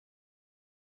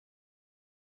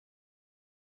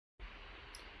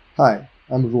Hi,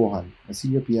 I'm Rohan, a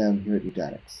senior PM here at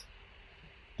Nutanix.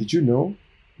 Did you know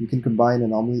you can combine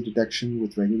anomaly detection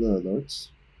with regular alerts?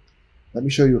 Let me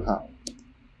show you how.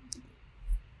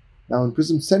 Now in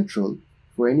Prism Central,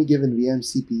 for any given VM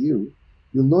CPU,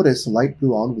 you'll notice a light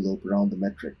blue envelope around the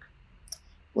metric.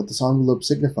 What this envelope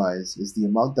signifies is the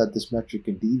amount that this metric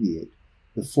can deviate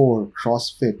before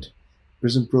CrossFit,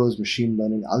 Prism Pro's machine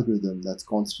learning algorithm that's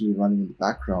constantly running in the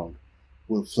background,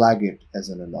 will flag it as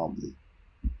an anomaly.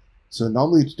 So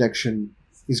anomaly detection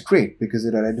is great because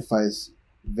it identifies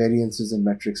variances in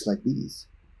metrics like these.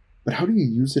 But how do you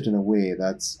use it in a way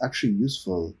that's actually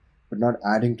useful, but not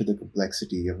adding to the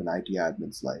complexity of an IT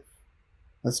admin's life?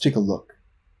 Let's take a look.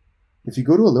 If you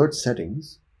go to alert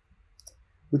settings,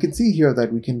 we can see here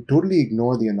that we can totally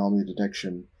ignore the anomaly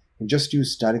detection and just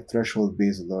use static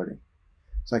threshold-based alerting.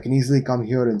 So I can easily come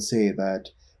here and say that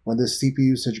when the CPU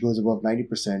usage goes above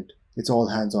 90%, it's all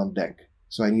hands on deck.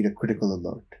 So I need a critical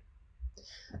alert.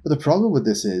 But the problem with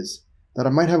this is that I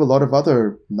might have a lot of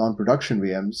other non-production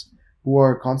VMs who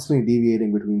are constantly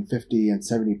deviating between 50 and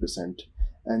 70%.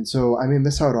 And so I may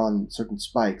miss out on certain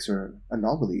spikes or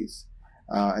anomalies,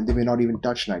 and they may not even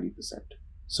touch 90%.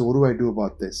 So what do I do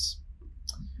about this?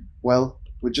 Well,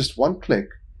 with just one click,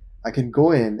 I can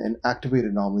go in and activate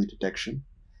anomaly detection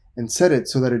and set it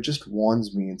so that it just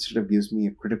warns me instead of gives me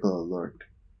a critical alert.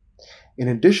 In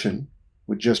addition,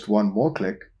 with just one more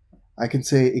click, I can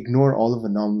say ignore all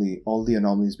the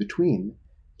anomalies between,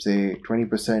 say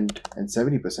 20% and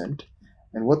 70%.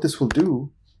 And what this will do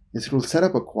is it will set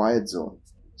up a quiet zone.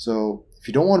 So if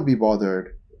you don't want to be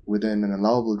bothered within an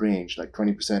allowable range like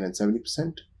 20% and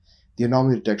 70%, the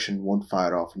anomaly detection won't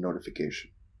fire off a notification.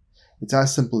 It's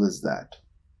as simple as that.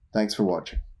 Thanks for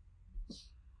watching.